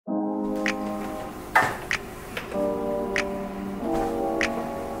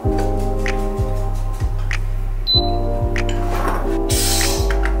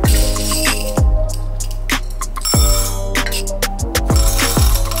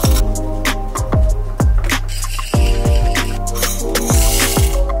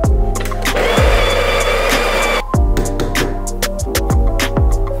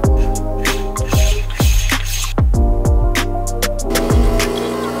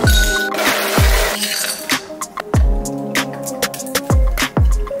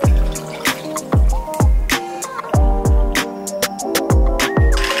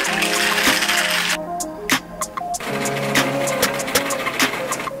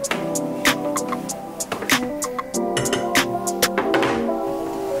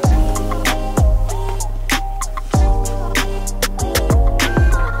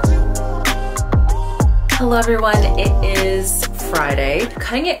everyone, it is Friday.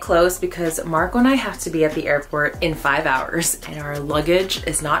 Cutting it close because Marco and I have to be at the airport in 5 hours and our luggage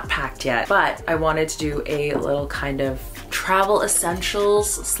is not packed yet, but I wanted to do a little kind of travel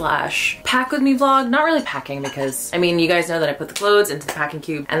essentials slash pack with me vlog. Not really packing because, I mean, you guys know that I put the clothes into the packing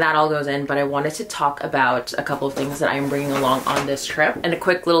cube and that all goes in, but I wanted to talk about a couple of things that I'm bringing along on this trip and a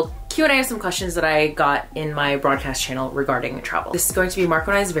quick little Q&A of some questions that I got in my broadcast channel regarding travel. This is going to be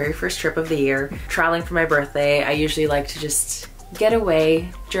Marco and I's very first trip of the year, traveling for my birthday. I usually like to just get away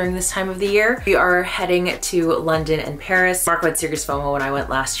during this time of the year. We are heading to London and Paris. Marco had serious FOMO when I went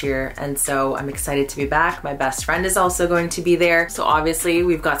last year, and so I'm excited to be back. My best friend is also going to be there. So obviously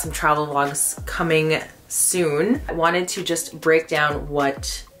we've got some travel vlogs coming soon. I wanted to just break down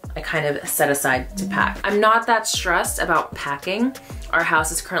what I kind of set aside to pack. I'm not that stressed about packing. Our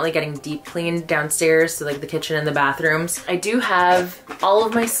house is currently getting deep cleaned downstairs, so like the kitchen and the bathrooms. I do have all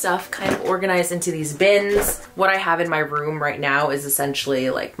of my stuff kind of organized into these bins. What I have in my room right now is essentially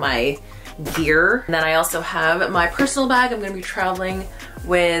like my gear. And then I also have my personal bag. I'm gonna be traveling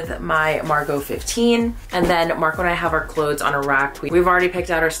with my Margot 15. And then Marco and I have our clothes on a rack. We've already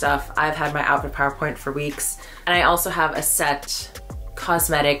picked out our stuff. I've had my outfit PowerPoint for weeks. And I also have a set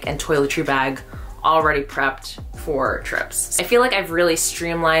cosmetic and toiletry bag already prepped for trips. I feel like I've really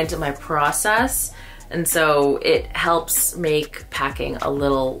streamlined my process, and so it helps make packing a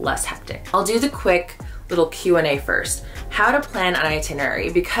little less hectic. I'll do the quick little Q&A first. How to plan an itinerary.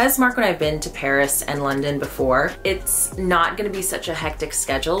 Because Marco and I have been to Paris and London before, it's not gonna be such a hectic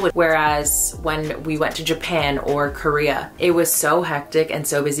schedule, whereas when we went to Japan or Korea, it was so hectic and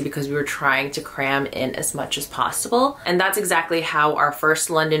so busy because we were trying to cram in as much as possible. And that's exactly how our first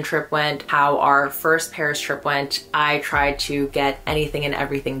London trip went, how our first Paris trip went. I tried to get anything and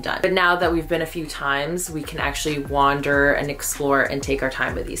everything done. But now that we've been a few times, we can actually wander and explore and take our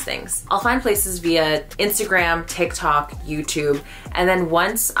time with these things. I'll find places via Instagram, TikTok, YouTube, and then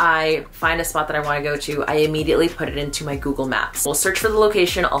once I find a spot that I want to go to, I immediately put it into my Google Maps. We'll search for the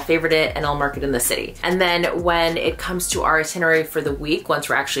location, I'll favorite it, and I'll mark it in the city. And then when it comes to our itinerary for the week, once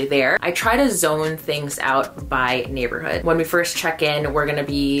we're actually there, I try to zone things out by neighborhood. When we first check in, we're gonna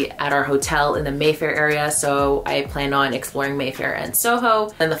be at our hotel in the Mayfair area, so I plan on exploring Mayfair and Soho.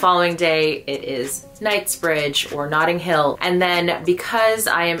 Then the following day, it is Knightsbridge or Notting Hill. And then because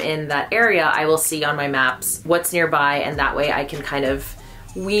I am in that area, I will see on my maps what's nearby, and that way I can kind of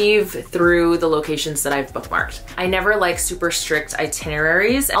weave through the locations that I've bookmarked. I never like super strict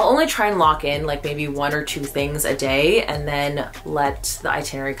itineraries. I'll only try and lock in like maybe 1 or 2 things a day and then let the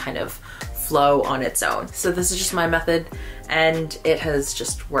itinerary kind of flow on its own. So this is just my method and it has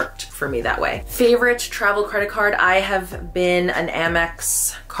just worked for me that way. Favorite travel credit card? I have been an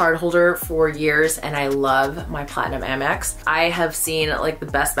Amex card holder for years and I love my Platinum Amex. I have seen like the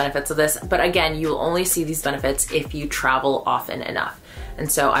best benefits of this, but again, you will only see these benefits if you travel often enough. And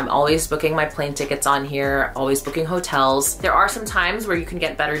so I'm always booking my plane tickets on here, always booking hotels. There are some times where you can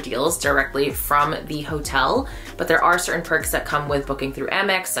get better deals directly from the hotel, but there are certain perks that come with booking through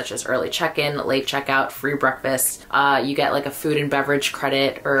Amex, such as early check-in, late checkout, free breakfast. You get like a food and beverage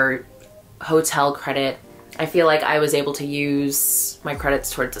credit or hotel credit. I feel like I was able to use my credits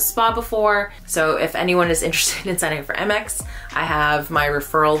towards a spa before. So if anyone is interested in signing up for Amex, I have my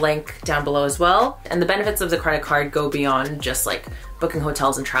referral link down below as well. And the benefits of the credit card go beyond just like booking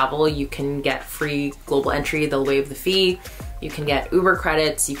hotels and travel. You can get free global entry, they'll waive the fee. You can get Uber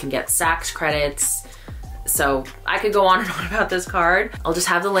credits, you can get Saks credits. So I could go on and on about this card. I'll just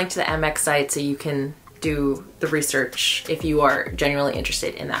have the link to the Amex site so you can do the research if you are genuinely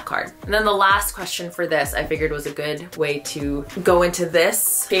interested in that card. And then the last question for this, I figured was a good way to go into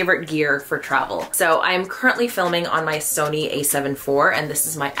this, favorite gear for travel. So I'm currently filming on my Sony a7 IV and this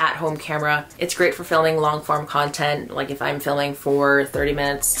is my at-home camera. It's great for filming long form content. Like if I'm filming for 30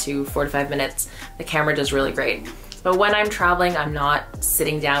 minutes to 45 minutes, the camera does really great. But when I'm traveling, I'm not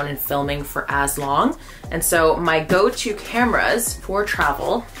sitting down and filming for as long. And so my go-to cameras for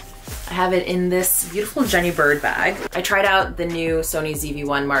travel, I have it in this beautiful Jenny Bird bag. I tried out the new Sony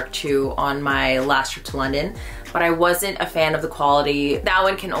ZV-1 Mark II on my last trip to London, but I wasn't a fan of the quality. That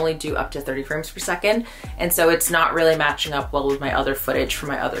one can only do up to 30 frames per second, and so it's not really matching up well with my other footage from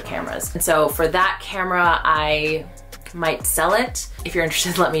my other cameras. And so for that camera, I might sell it. If you're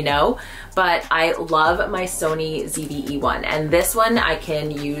interested, let me know. But I love my Sony ZV-E1, and this one I can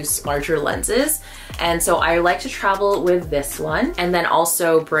use larger lenses. And so I like to travel with this one and then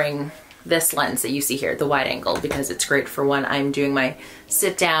also bring this lens that you see here, the wide angle, because it's great for when I'm doing my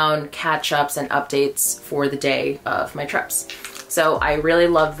sit down, catch ups and updates for the day of my trips. So I really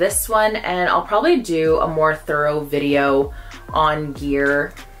love this one, and I'll probably do a more thorough video on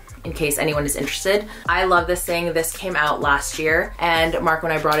gear in case anyone is interested. I love this thing. This came out last year, and Mark,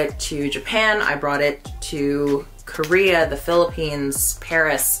 when I brought it to Japan, I brought it to Korea, the Philippines,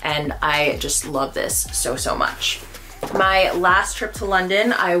 Paris, and I just love this so, so much. My last trip to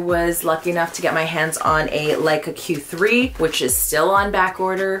London, I was lucky enough to get my hands on a Leica Q3, which is still on back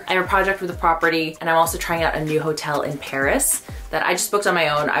order. I have a project with the property, and I'm also trying out a new hotel in Paris that I just booked on my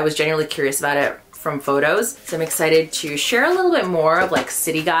own. I was genuinely curious about it from photos, so I'm excited to share a little bit more of like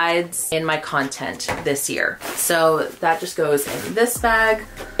city guides in my content this year. So that just goes in this bag.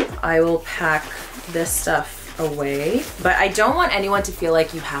 I will pack this stuff away, but I don't want anyone to feel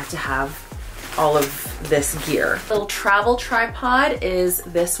like you have to have all of this gear. Little travel tripod is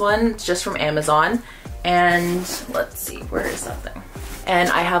this one, just from Amazon. And let's see, where is that thing? And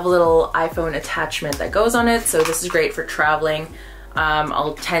I have a little iPhone attachment that goes on it, so this is great for traveling.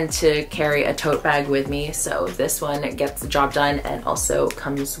 I'll tend to carry a tote bag with me, so this one gets the job done and also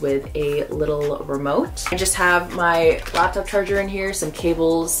comes with a little remote. I just have my laptop charger in here, some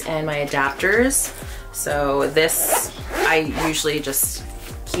cables, and my adapters. So this I usually just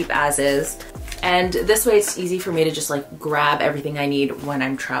keep as is. And this way it's easy for me to just like grab everything I need when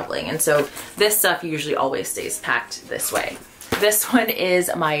I'm traveling. And so this stuff usually always stays packed this way. This one is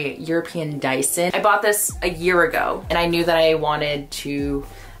my European Dyson. I bought this a year ago, and I knew that I wanted to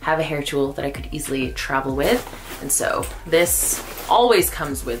have a hair tool that I could easily travel with. And so this always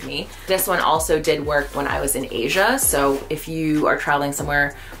comes with me. This one also did work when I was in Asia. So if you are traveling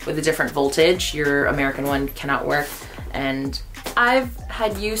somewhere with a different voltage, your American one cannot work. And I've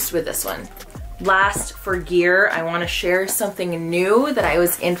had use with this one. Last, for gear, I want to share something new that I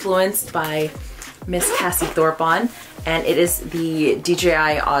was influenced by Miss Cassie Thorpe on, and it is the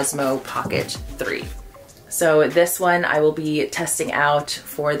DJI Osmo Pocket 3. So this one I will be testing out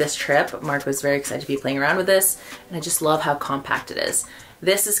for this trip. Mark was very excited to be playing around with this, and I just love how compact it is.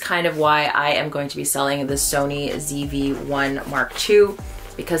 This is kind of why I am going to be selling the Sony ZV-1 Mark II,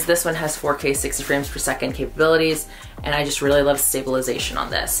 because this one has 4K 60 frames per second capabilities, and I just really love stabilization on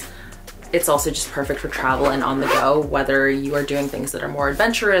this. It's also just perfect for travel and on the go, whether you are doing things that are more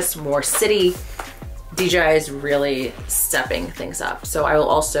adventurous, more city. DJI is really stepping things up. So I will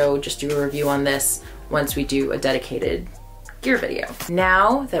also just do a review on this once we do a dedicated gear video.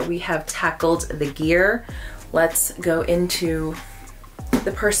 Now that we have tackled the gear, let's go into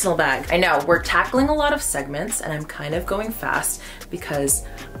the personal bag. I know we're tackling a lot of segments and I'm kind of going fast because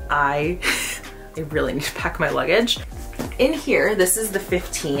I really need to pack my luggage. In here, this is the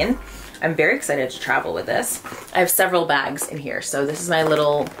 15. I'm very excited to travel with this. I have several bags in here. So this is my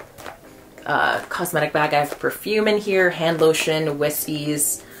little cosmetic bag. I have perfume in here, hand lotion,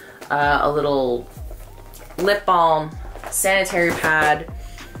 wispies, a little lip balm, sanitary pad,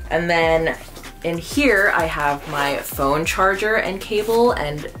 and then in here I have my phone charger and cable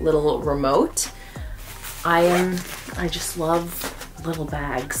and little remote. I just love little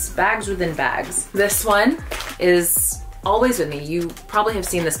bags within bags. This one is always with me. You probably have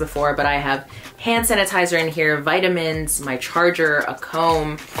seen this before, but I have hand sanitizer in here, vitamins, my charger, a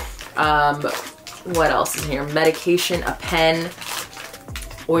comb, what else is in here? Medication, a pen,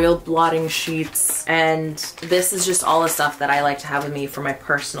 oil blotting sheets, and this is just all the stuff that I like to have with me for my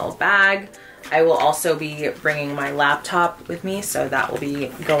personal bag. I will also be bringing my laptop with me, so that will be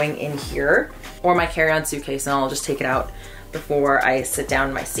going in here, or my carry-on suitcase, and I'll just take it out before I sit down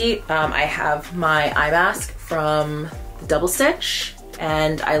in my seat. I have my eye mask from the Double Stitch,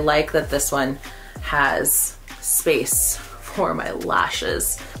 and I like that this one has space for my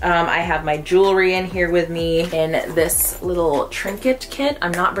lashes. I have my jewelry in here with me in this little trinket kit.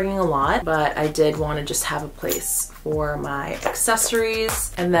 I'm not bringing a lot, but I did want to just have a place for my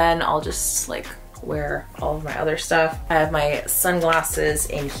accessories, and then I'll just like wear all of my other stuff. I have my sunglasses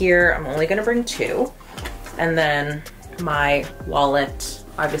in here. I'm only gonna bring 2. And then my wallet,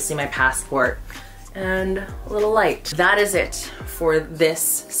 obviously my passport, and a little light. That is it for this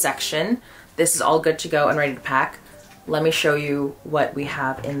section. This is all good to go and ready to pack. Let me show you what we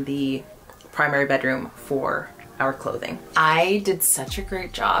have in the primary bedroom for our clothing. I did such a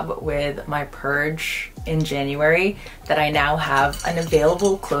great job with my purge in January that I now have an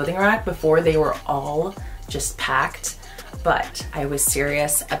available clothing rack. Before they were all just packed, but I was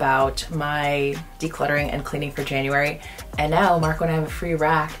serious about my decluttering and cleaning for January. And now Mark and I have a free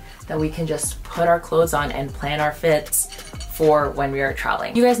rack that we can just put our clothes on and plan our fits for when we are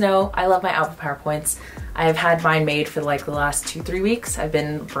traveling. You guys know I love my outfit PowerPoints. I've had mine made for like the last 2-3 weeks. I've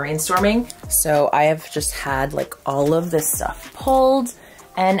been brainstorming. So I have just had like all of this stuff pulled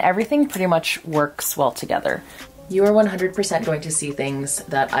and everything pretty much works well together. You are 100% going to see things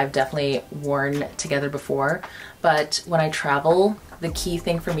that I've definitely worn together before, but when I travel, the key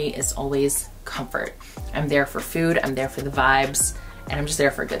thing for me is always comfort. I'm there for food, I'm there for the vibes, and I'm just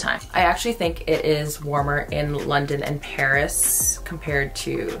there for a good time. I actually think it is warmer in London and Paris compared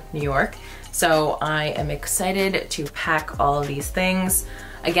to New York. So I am excited to pack all of these things.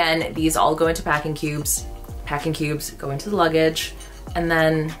 Again, these all go into packing cubes. Packing cubes go into the luggage, and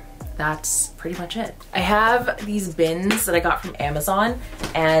then that's pretty much it. I have these bins that I got from Amazon,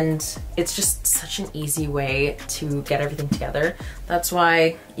 and it's just such an easy way to get everything together. That's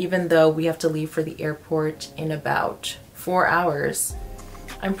why even though we have to leave for the airport in about 4 hours,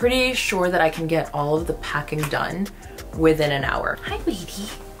 I'm pretty sure that I can get all of the packing done within an hour. Hi, Wadey.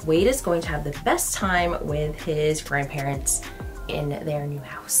 Wade is going to have the best time with his grandparents in their new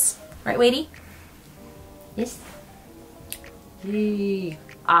house. Right, Wadey? Yes. Yay.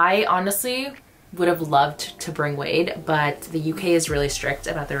 I honestly would have loved to bring Wade, but the UK is really strict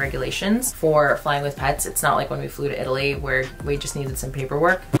about their regulations for flying with pets. It's not like when we flew to Italy where Wade just needed some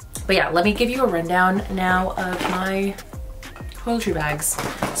paperwork. But yeah, let me give you a rundown now of my toiletry bags.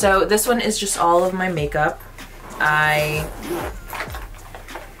 So this one is just all of my makeup.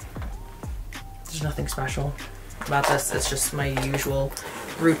 There's nothing special about this. It's just my usual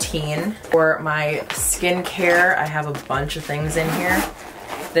routine. For my skincare, I have a bunch of things in here.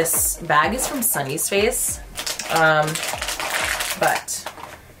 This bag is from Sunny's Face, but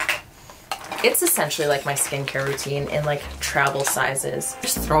it's essentially like my skincare routine in like travel sizes.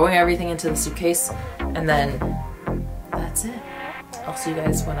 Just throwing everything into the suitcase, and then that's it. I'll see you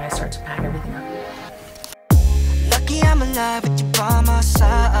guys when I start to pack everything up. Lucky I'm alive with you by my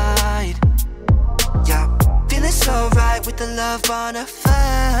side. Yeah, feeling so right with the love on a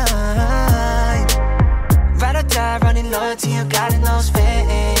find. Ride or die, running loyalty, you got in those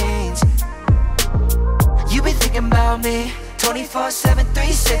veins. You be thinking about me 24/7,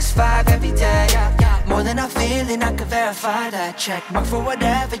 365 every day. More than a feeling, I can verify that. Check mark for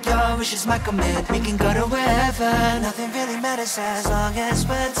whatever your wishes might commit. We can go to wherever, nothing really matters as long as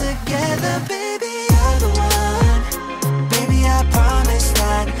we're together. Baby, you're the one. Baby, I promise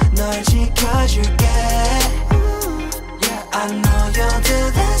that 널 지켜줄게. I know you'll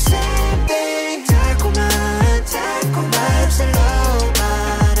do the same thing. 달콤한 slow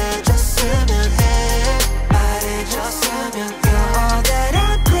말해줬으면 해. 말해줬으면 you're all that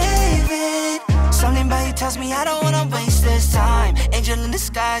I'm craving. Something about you tells me I don't wanna waste this time. Angel in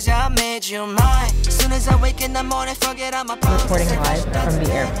disguise, yeah, I made you mine. Soon as I wake in the morning, forget all my problems. Recording live from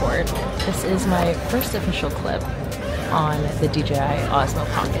the airport. This is my first official clip on the DJI Osmo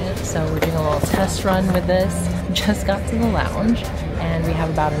Pocket. So we're doing a little test run with this. Just got to the lounge and we have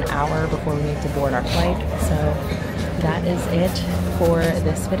about an hour before we need to board our flight. So that is it for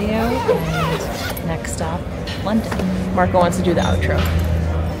this video, and next stop, London. Marco wants to do the outro.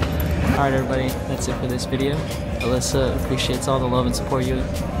 Alright everybody, that's it for this video. Alyssa appreciates all the love and support you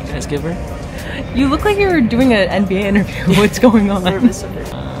guys give her. You look like you're doing an NBA interview. What's going on? That's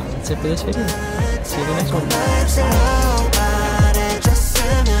it for this video. See you in the next one.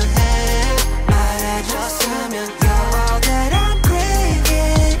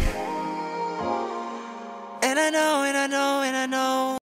 And I know